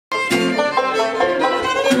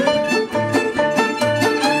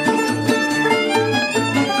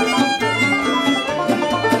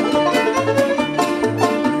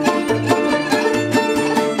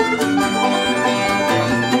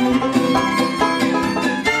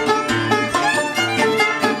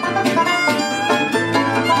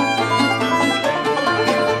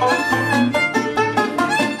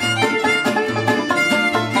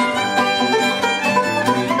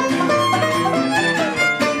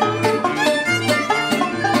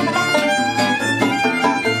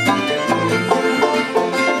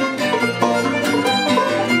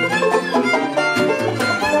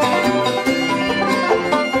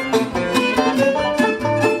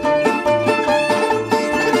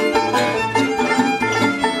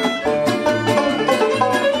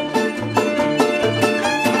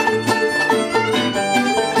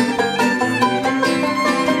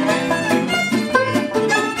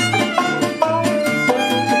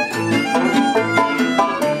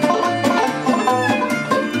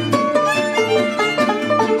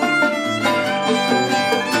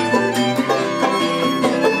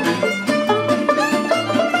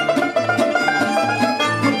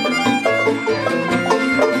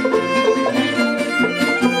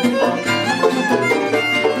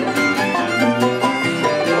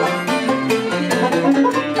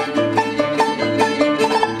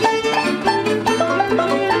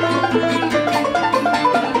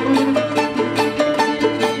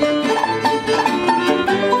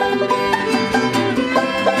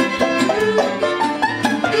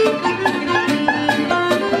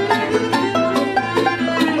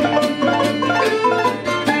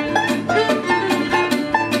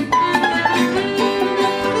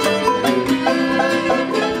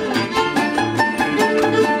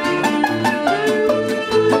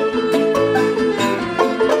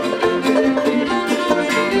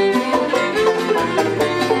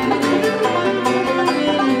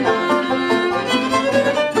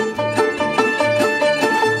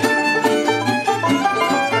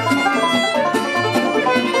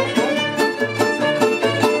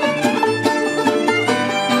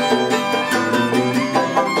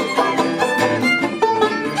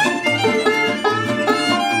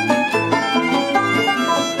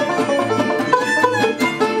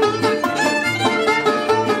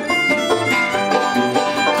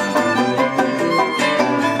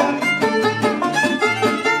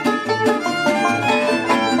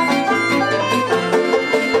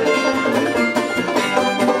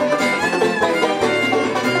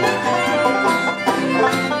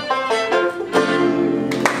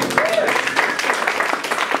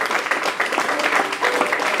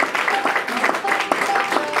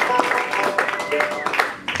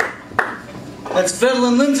That's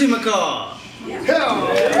fiddling Lindsay McCaw. That's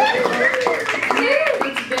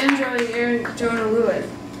banjoing Aaron Jonah Lewis.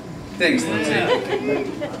 Thanks, Lindsay.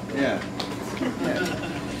 Yeah.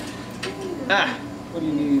 Ah. What do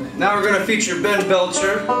you need? Now we're going to feature Ben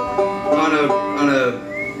Belcher on a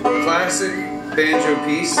classic banjo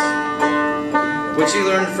piece, which he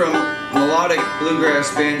learned from melodic bluegrass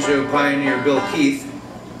banjo pioneer Bill Keith.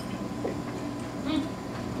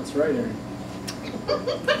 That's right, Aaron.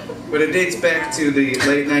 But it dates back to the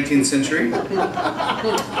late 19th century.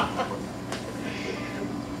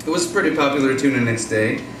 It was a pretty popular tune in its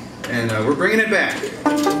day, and we're bringing it back.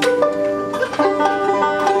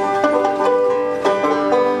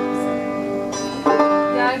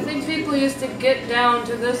 Yeah, I think people used to get down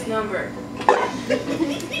to this number.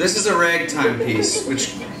 This is a ragtime piece,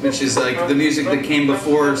 which is like the music that came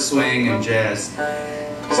before swing and jazz.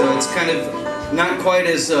 So it's kind of not quite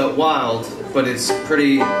as wild, but it's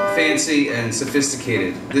pretty fancy and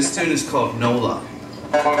sophisticated. This tune is called Nola.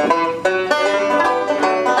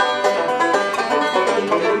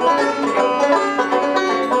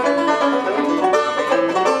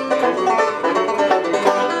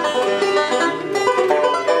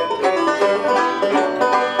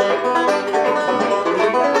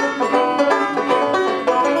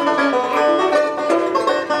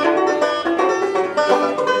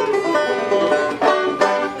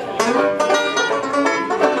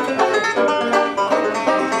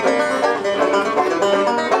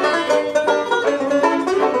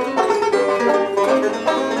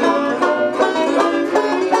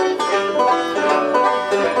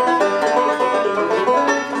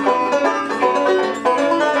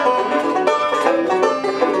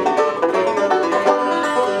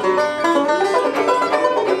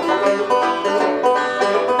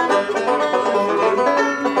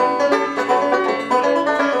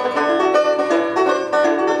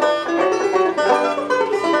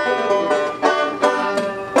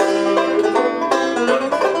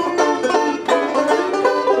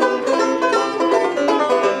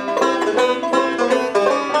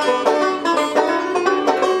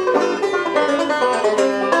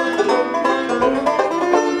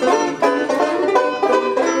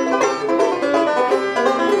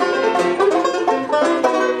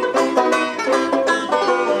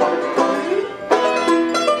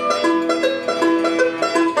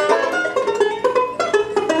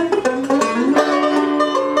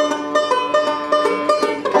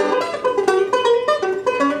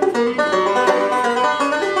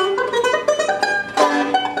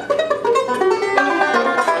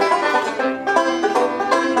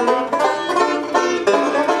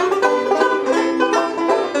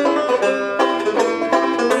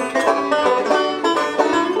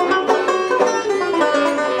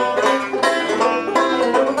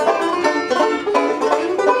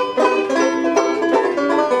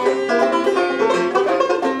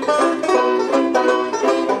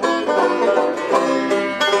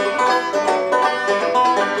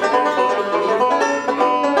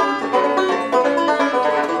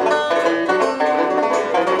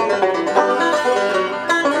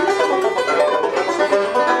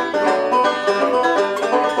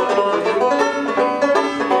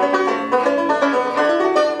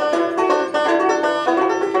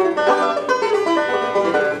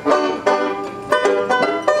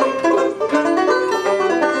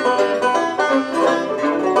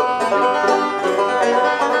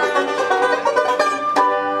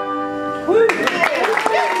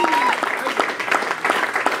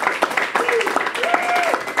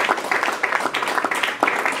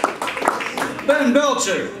 Ben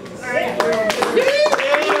Belcher.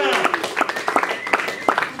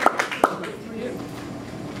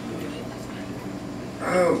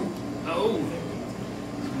 Oh.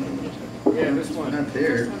 Yeah, this one. Not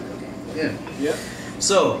there. Yeah. Yep.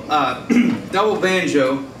 So, double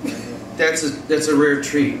banjo, that's a rare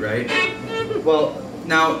treat, right? Well,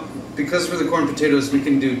 now, because for the corn potatoes we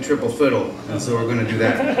can do triple fiddle, and so we're going to do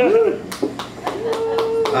that.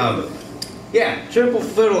 Yeah, triple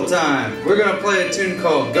fiddle time. We're going to play a tune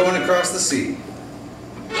called Going Across the Sea.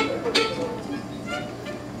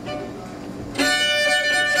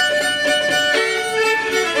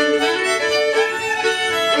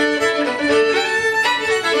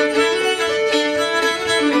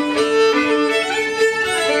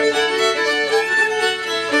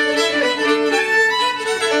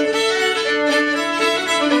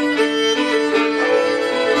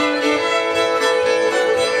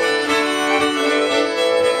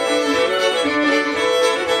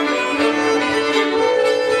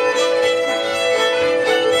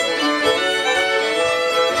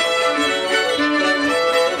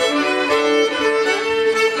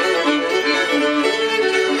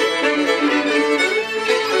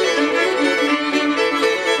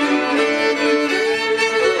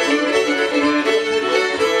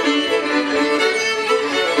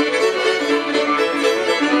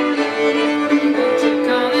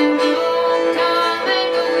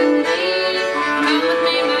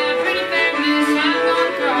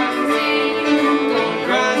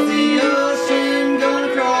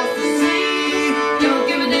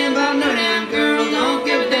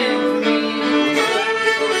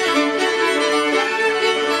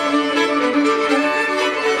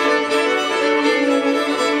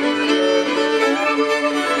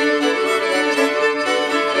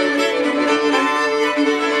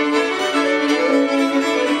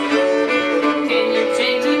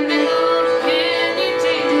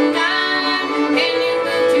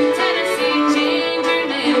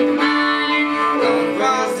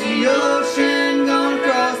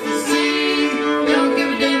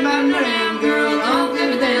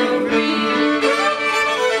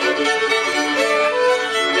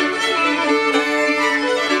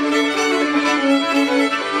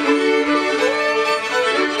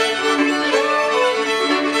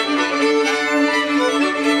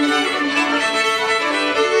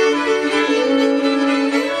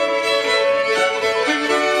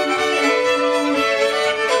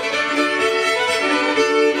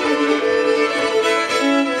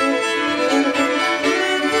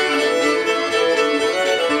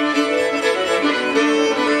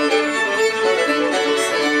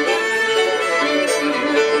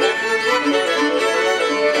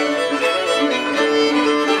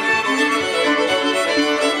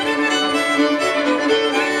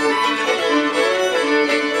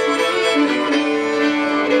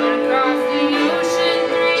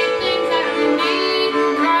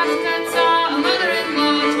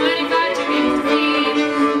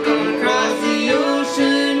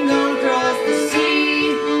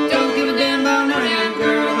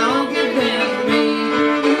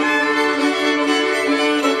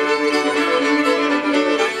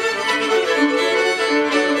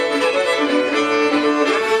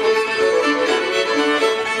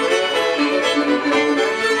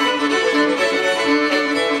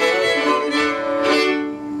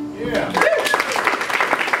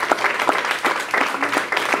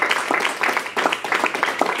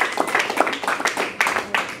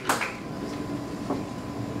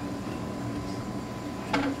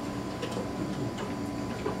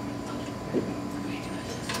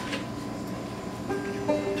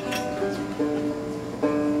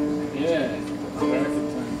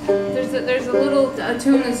 a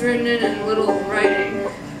tune that's written in little writing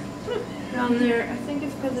down there. I think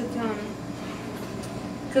it's because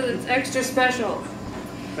it's extra special.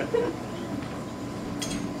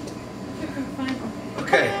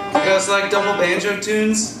 Okay, you guys like double banjo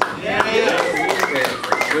tunes? Yeah.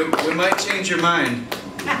 Okay, we might change your mind.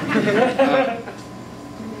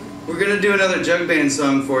 We're gonna do another jug band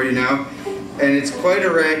song for you now, and it's quite a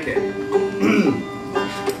racket.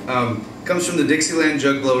 Comes from the Dixieland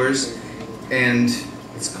Jug Blowers, and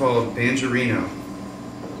it's called Banjarino.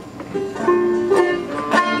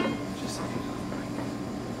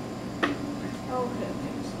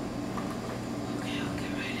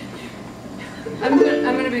 I'm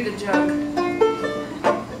gonna be the jug.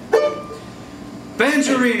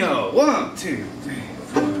 Banjarino, 1, 2, 3,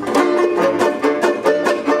 4.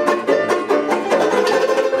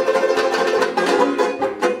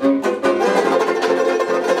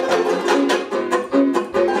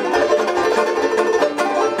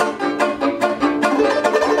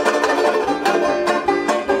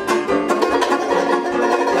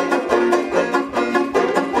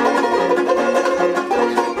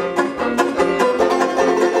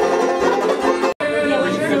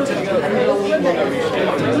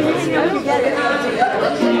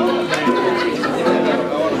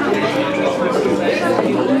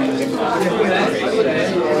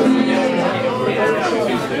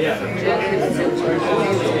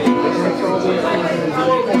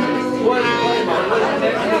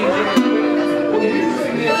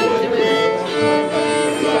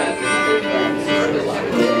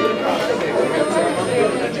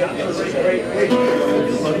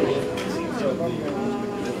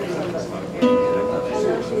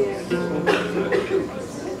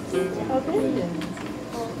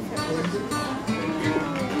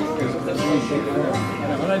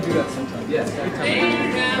 I do that sometimes. Yes.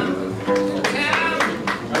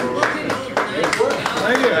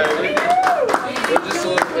 Thank you. Just a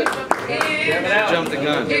little bit. Jump the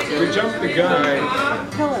gun. We jumped the gun. All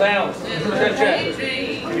right. Sound.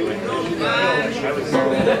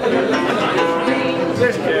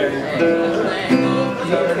 This guy.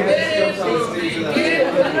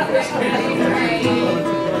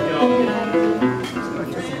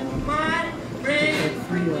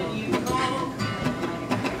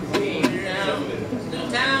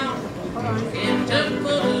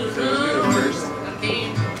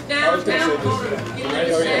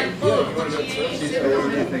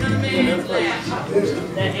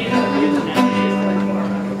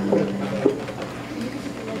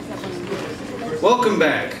 Welcome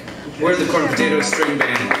back. We're the Corn Potato String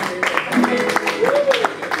Band.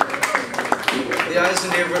 The eyes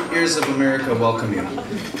and ears of America welcome you.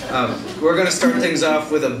 We're going to start things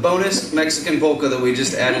off with a bonus Mexican polka that we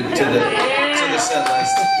just added to the set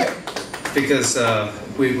list because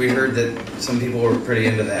we heard that some people were pretty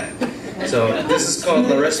into that. So this is called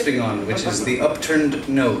La Respingon, which is the upturned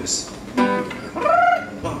nose.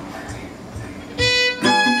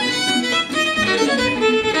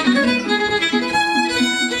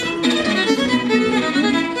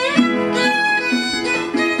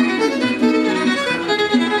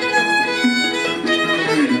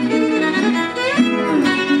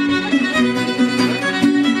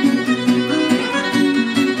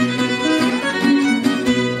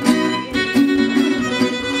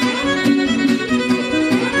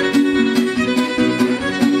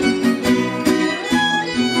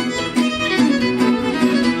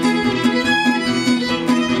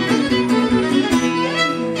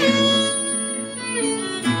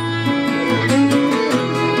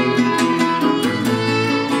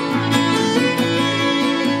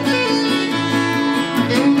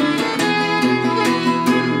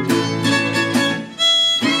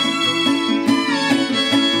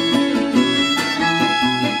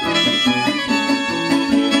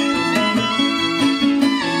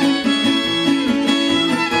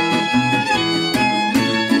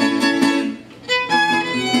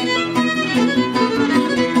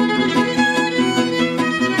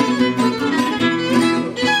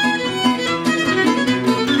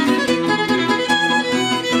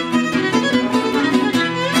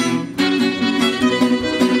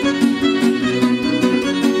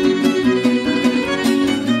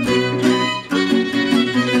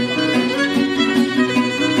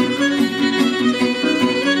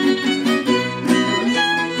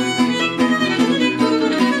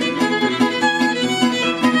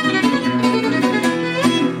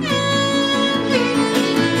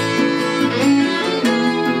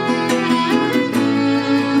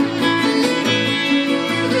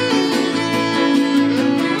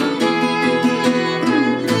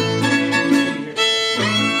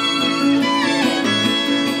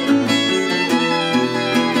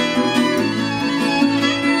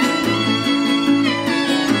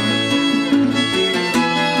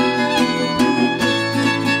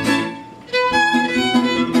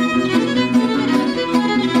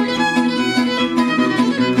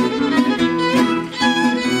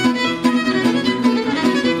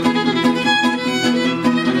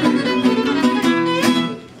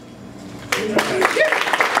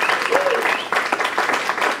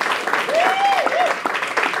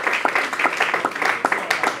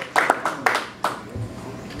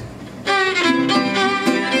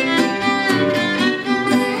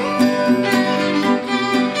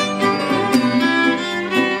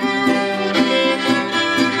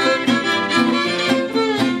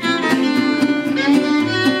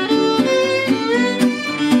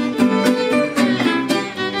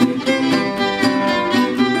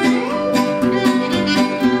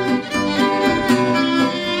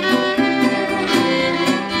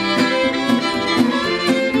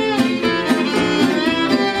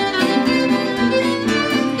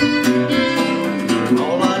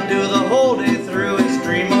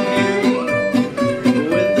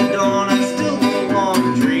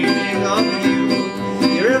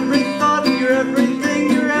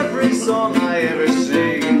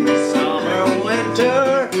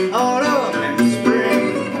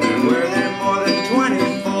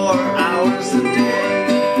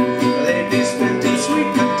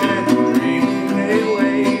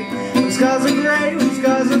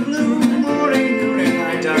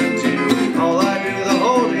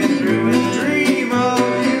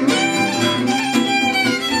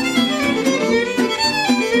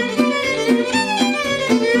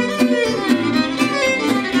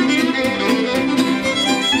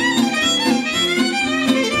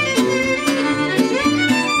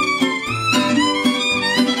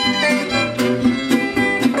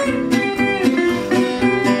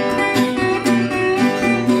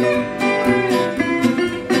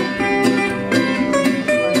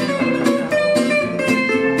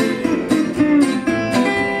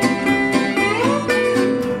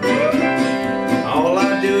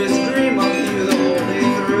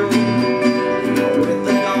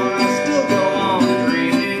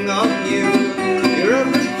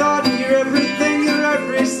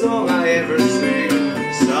 song I ever sing.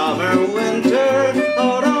 Summer, winter,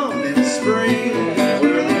 autumn, and spring,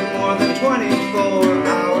 were there more than 24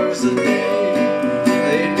 hours a day,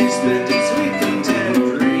 they'd be spent in sweet content,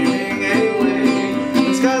 dreaming away.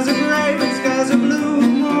 When skies are gray, when skies are blue,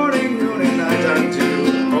 morning, noon, and nighttime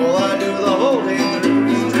too, all I do the whole day through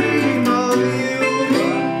is dream of you.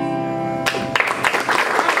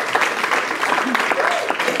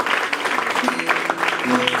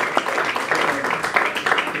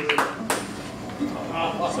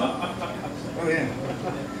 Oh yeah.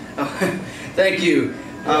 Thank you.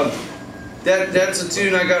 That's a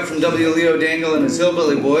tune I got from W. Leo Daniel and his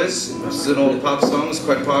Hillbilly Boys. It's an old pop song. It's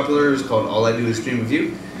quite popular. It's called All I Do Is Dream of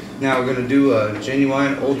You. Now we're going to do a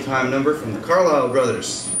genuine old-time number from the Carlisle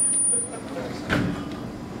Brothers.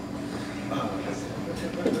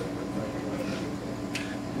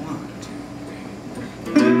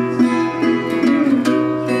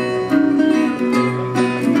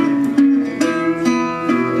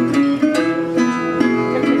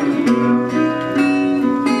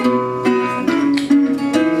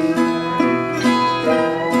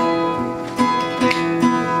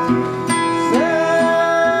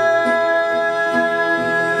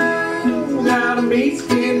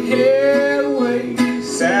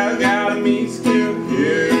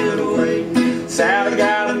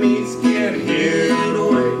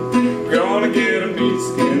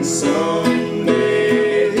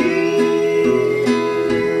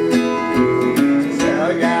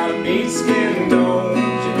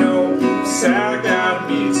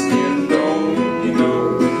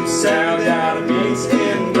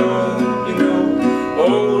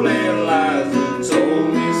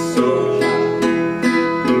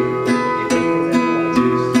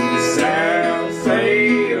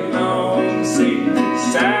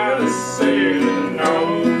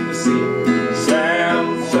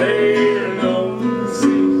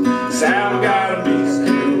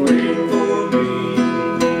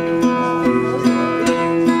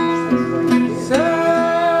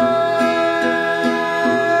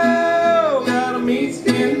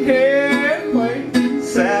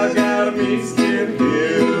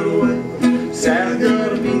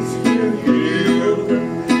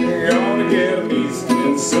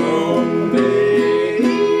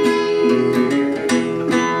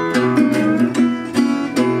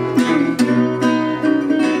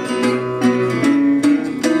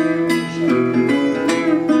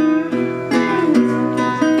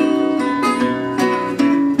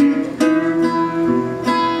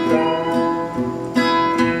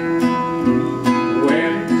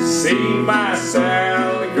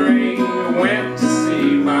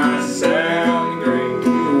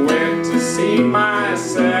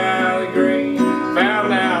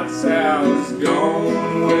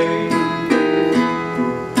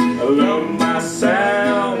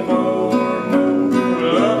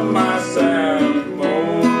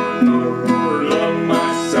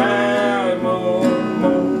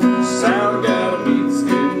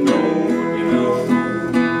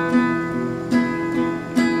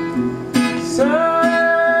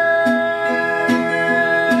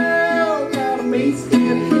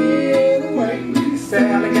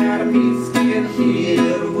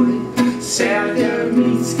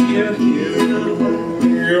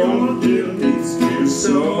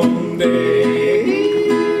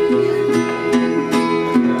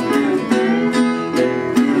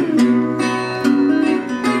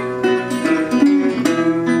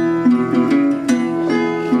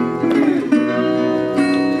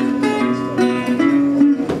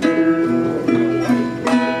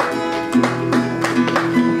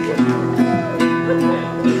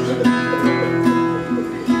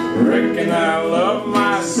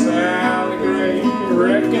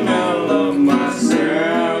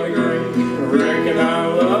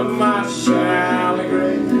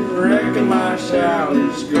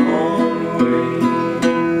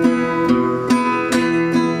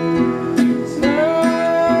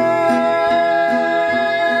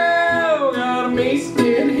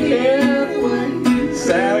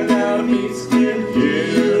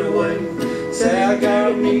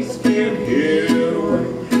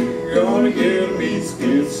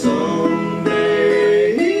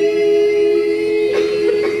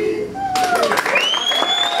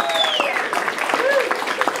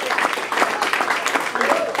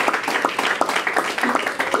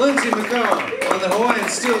 Lindsay McCaw on the Hawaiian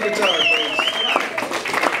steel guitar, folks.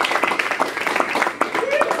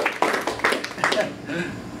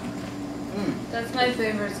 That's my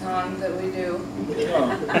favorite song that we do.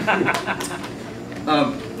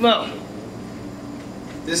 Well,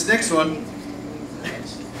 this next one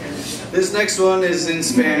is in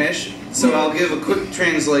Spanish. So I'll give a quick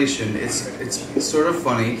translation. It's sort of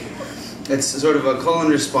funny. It's sort of a call and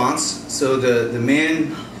response. So the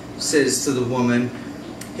man says to the woman,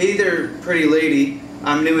 "Hey there, pretty lady.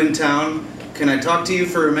 I'm new in town. Can I talk to you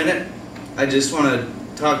for a minute? I just want to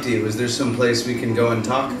talk to you. Is there some place we can go and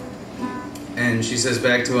talk?" And she says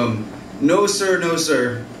back to him, "No sir, no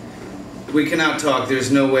sir. We cannot talk.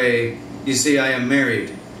 There's no way. You see, I am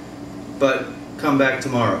married. But come back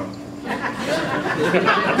tomorrow."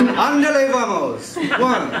 Ándale, vamos.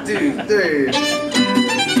 1, 2, 3.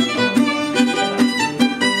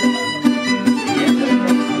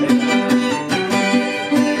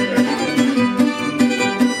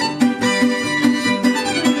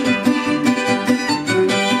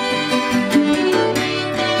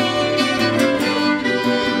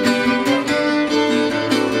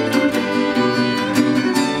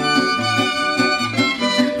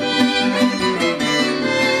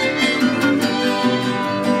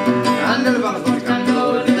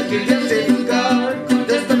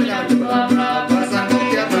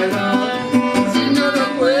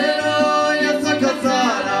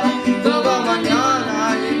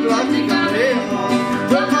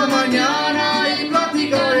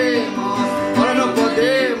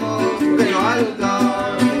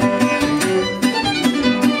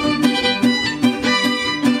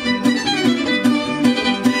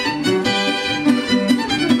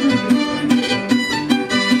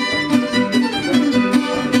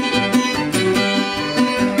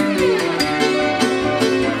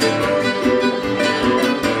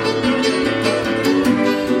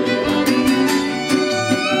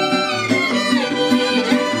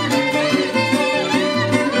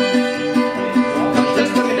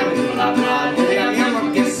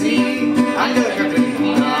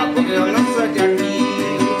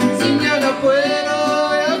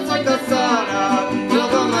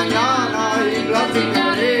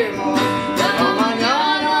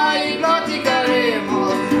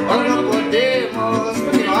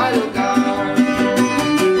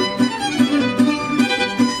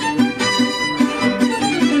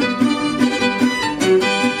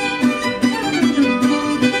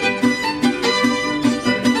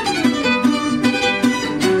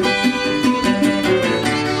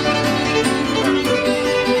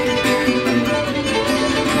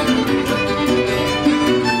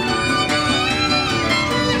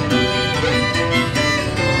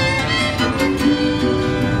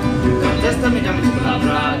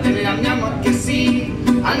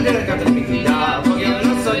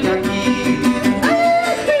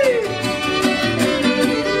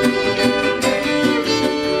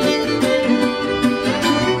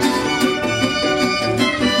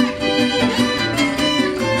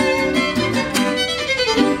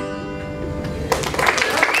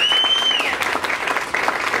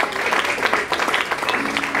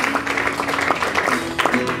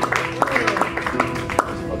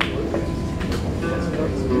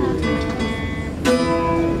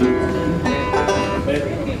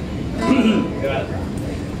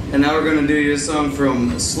 And now we're going to do you a song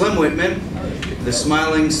from Slim Whitman, The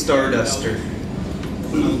Smiling Starduster.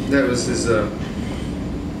 That was his, I don't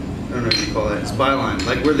know what you call that, his byline.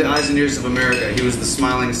 Like, we're the eyes and ears of America. He was the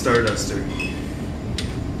Smiling Starduster.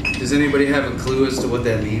 Does anybody have a clue as to what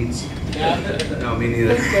that means? No, me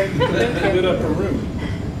neither. Lit up a room.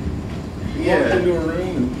 Yeah. Walked into a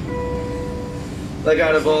room and... Like,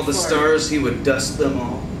 out of all the stars, he would dust them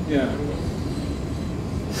all. Yeah.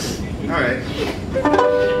 Alright.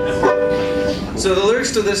 So the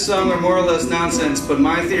lyrics to this song are more or less nonsense, but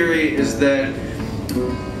my theory is that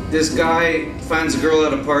this guy finds a girl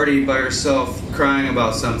at a party by herself crying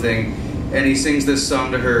about something, and he sings this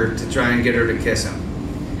song to her to try and get her to kiss him.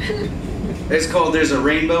 It's called There's a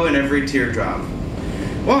Rainbow in Every Teardrop.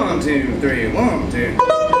 1, 2, 3, 1, 2.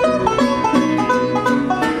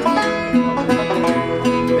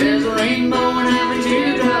 There's a rainbow in every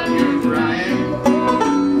teardrop you're crying.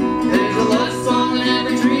 There's a love song in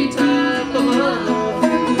every treetop of love.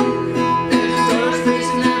 There's a star's face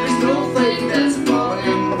in every snowflake that's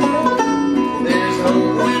falling. There's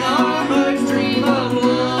hope when our hearts dream of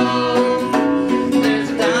love. There's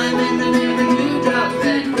a diamond in every dewdrop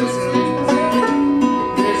that glistens.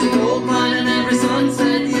 There's a gold mine in every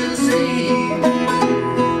sunset you see.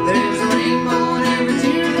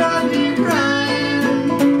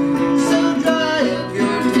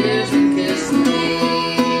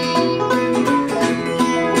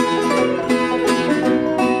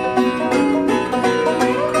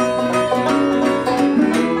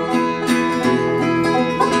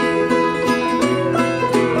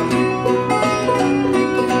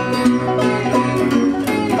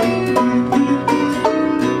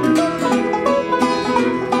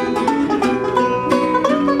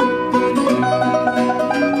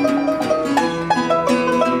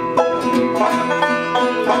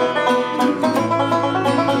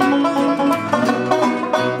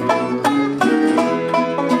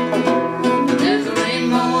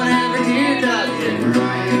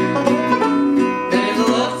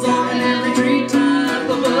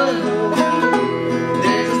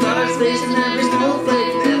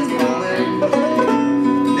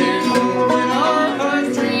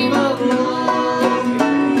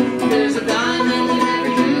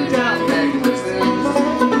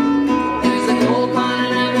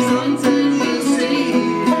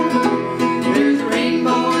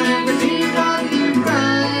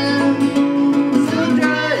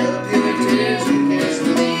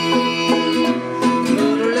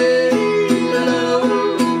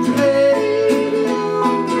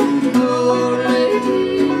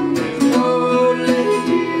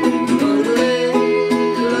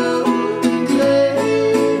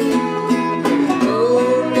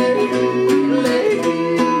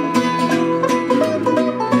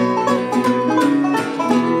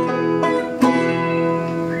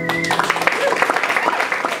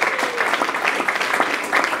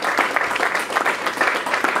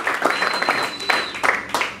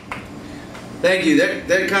 Thank you.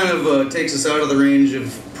 That kind of takes us out of the range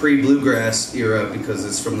of pre-bluegrass era because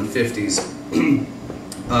it's from the 50s.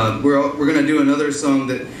 We're going to do another song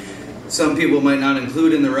that some people might not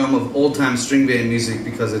include in the realm of old-time string band music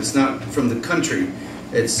because it's not from the country.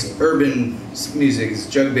 It's urban music, it's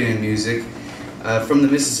jug band music. From the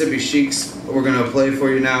Mississippi Sheiks, we're going to play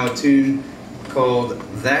for you now a tune called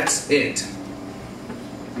That's It.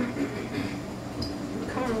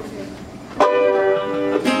 Come on over here.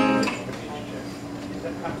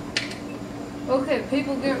 Okay,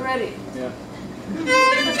 people get ready. Yeah.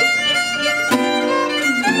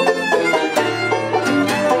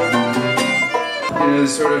 You know,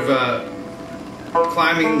 sort of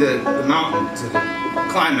climbing the mountain to the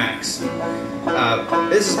climax.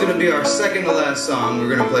 This is going to be our second to last song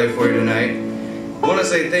we're going to play for you tonight. I want to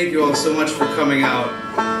say thank you all so much for coming out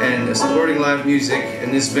and supporting live music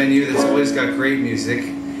in this venue that's always got great music.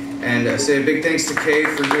 And say a big thanks to Kay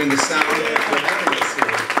for doing the sound and for having us here.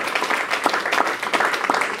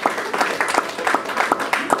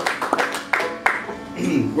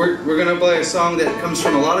 We're going to play a song that comes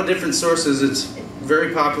from a lot of different sources. It's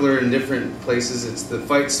very popular in different places. It's the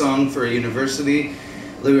fight song for a university.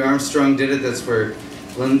 Louis Armstrong did it. That's where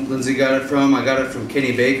Lindsay got it from. I got it from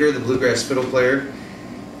Kenny Baker, the bluegrass fiddle player.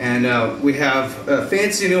 And we have a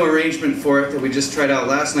fancy new arrangement for it that we just tried out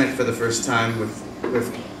last night for the first time with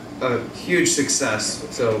a huge success.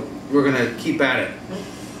 So we're going to keep at it.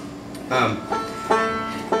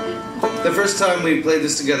 The first time we played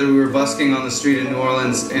this together, we were busking on the street in New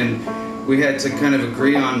Orleans, and we had to kind of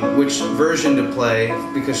agree on which version to play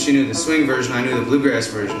because she knew the swing version, I knew the bluegrass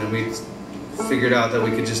version, and we figured out that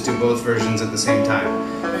we could just do both versions at the same time.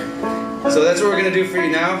 So that's what we're going to do for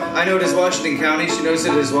you now. I know it is Washington County, she knows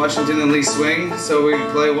it is Washington and Lee Swing, so we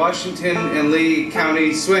play Washington and Lee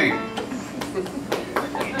County Swing.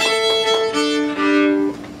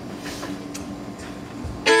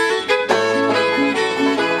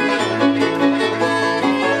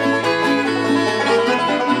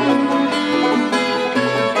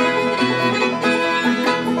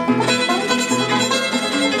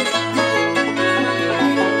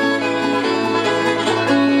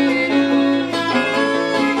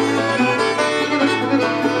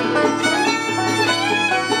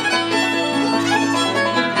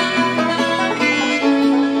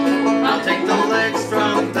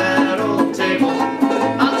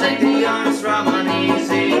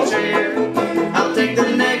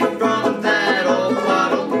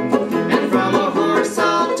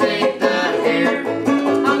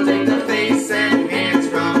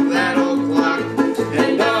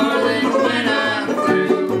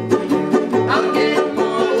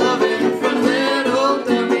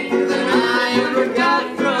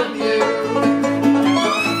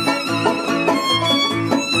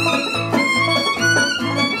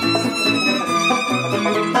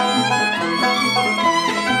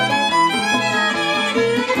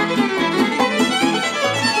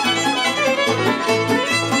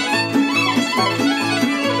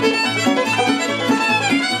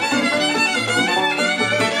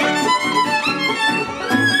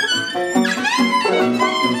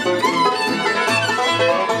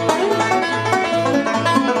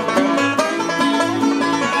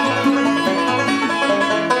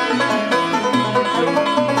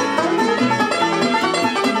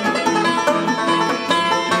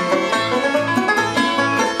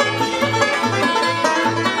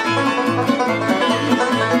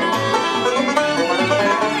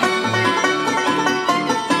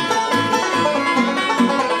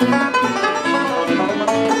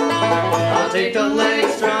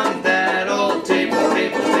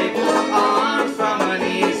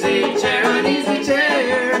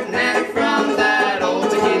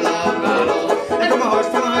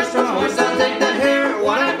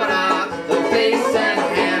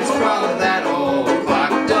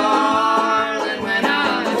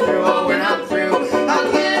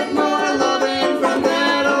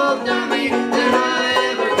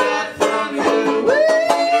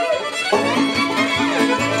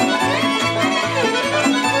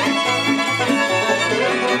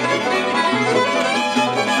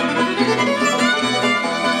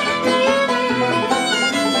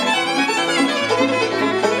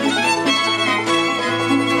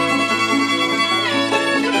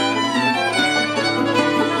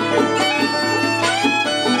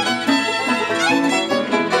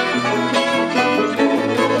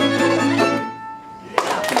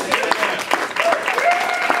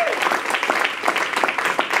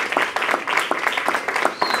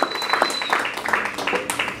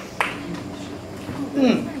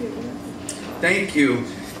 Thank you.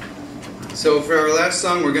 So for our last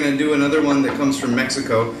song, we're going to do another one that comes from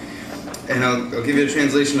Mexico. and I'll give you a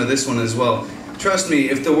translation of this one as well. Trust me,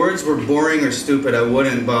 if the words were boring or stupid, I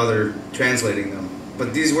wouldn't bother translating them.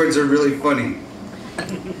 But these words are really funny.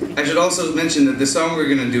 I should also mention that the song we're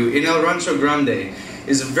going to do, In El Rancho Grande,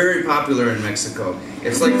 is very popular in Mexico.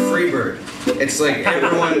 It's like Freebird. It's like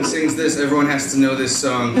everyone sings this, everyone has to know this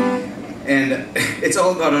song, and it's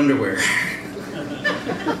all about underwear.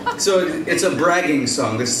 So it's a bragging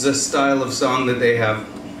song. This is a style of song that they have.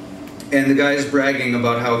 And the guy is bragging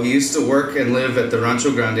about how he used to work and live at the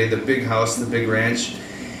Rancho Grande, the big house, the big ranch.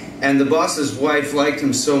 And the boss's wife liked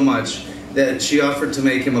him so much that she offered to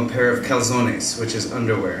make him a pair of calzones, which is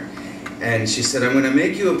underwear. And she said, I'm going to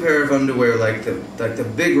make you a pair of underwear like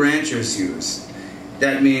the big ranchers use.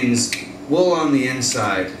 That means wool on the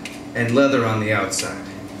inside and leather on the outside.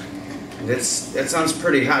 And that sounds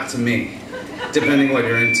pretty hot to me, depending what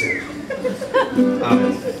you're into.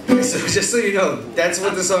 So just so you know, that's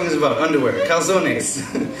what the song is about, underwear, calzones.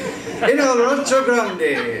 In El Rancho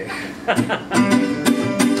Grande.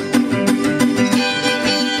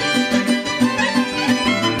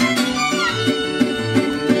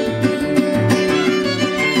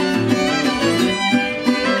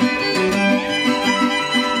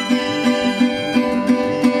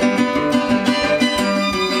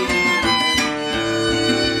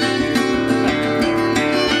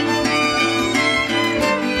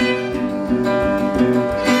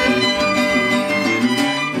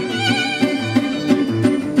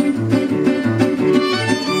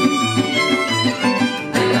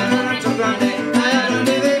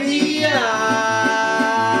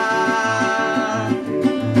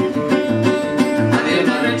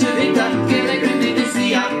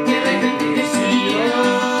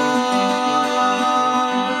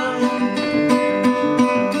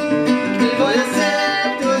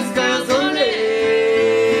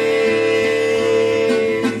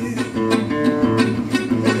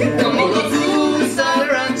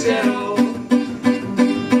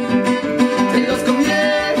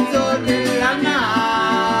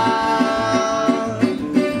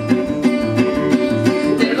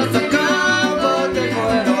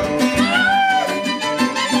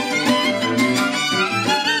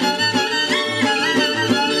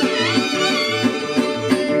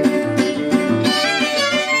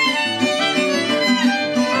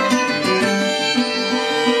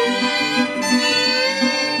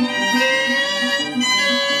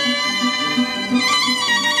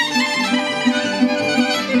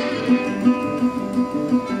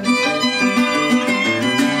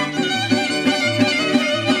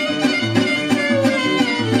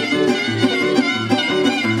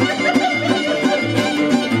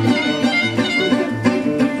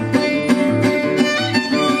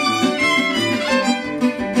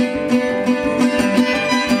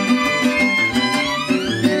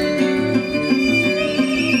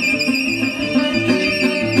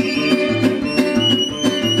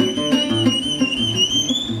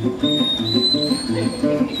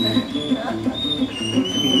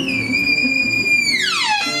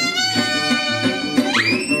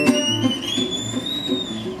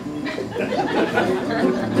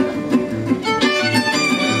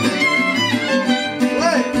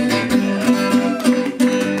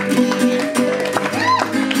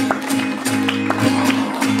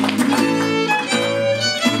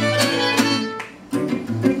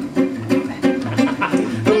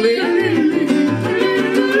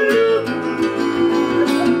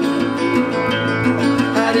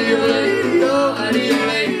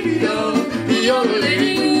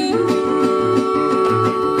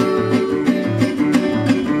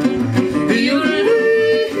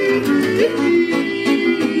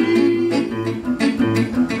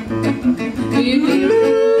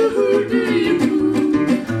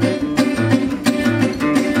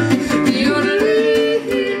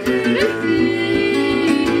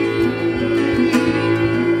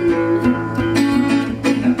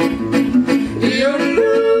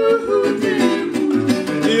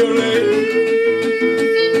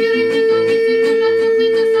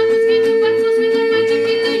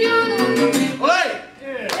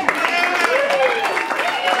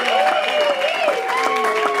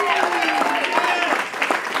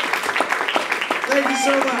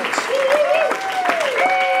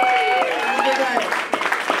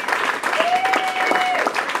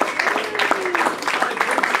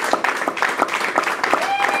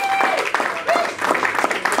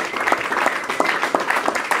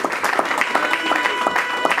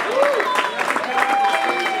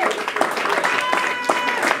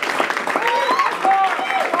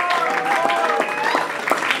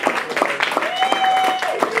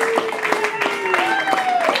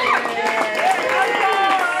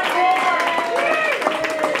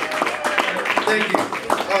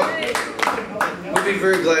 be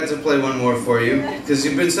very glad to play one more for you, because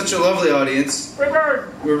you've been such a lovely audience. We're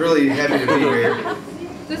really happy to be here.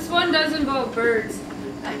 This one does involve birds.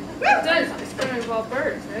 It does. It's going to involve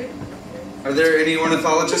birds, right? Are there any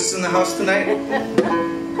ornithologists in the house tonight?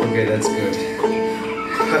 Okay, that's good.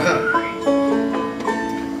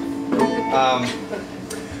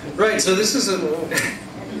 Right, so this is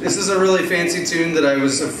a really fancy tune that I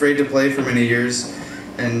was afraid to play for many years,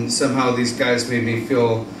 and somehow these guys made me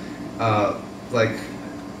feel like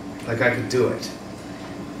I could do it.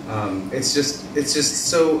 It's just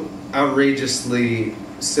so outrageously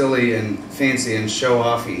silly and fancy and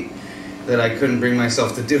show-offy that I couldn't bring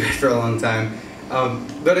myself to do it for a long time.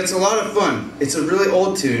 But it's a lot of fun. It's a really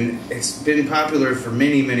old tune. It's been popular for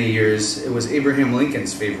many, many years. It was Abraham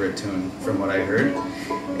Lincoln's favorite tune, from what I heard.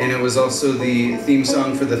 And it was also the theme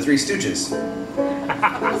song for the Three Stooges.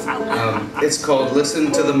 It's called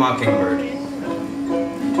Listen to the Mockingbird.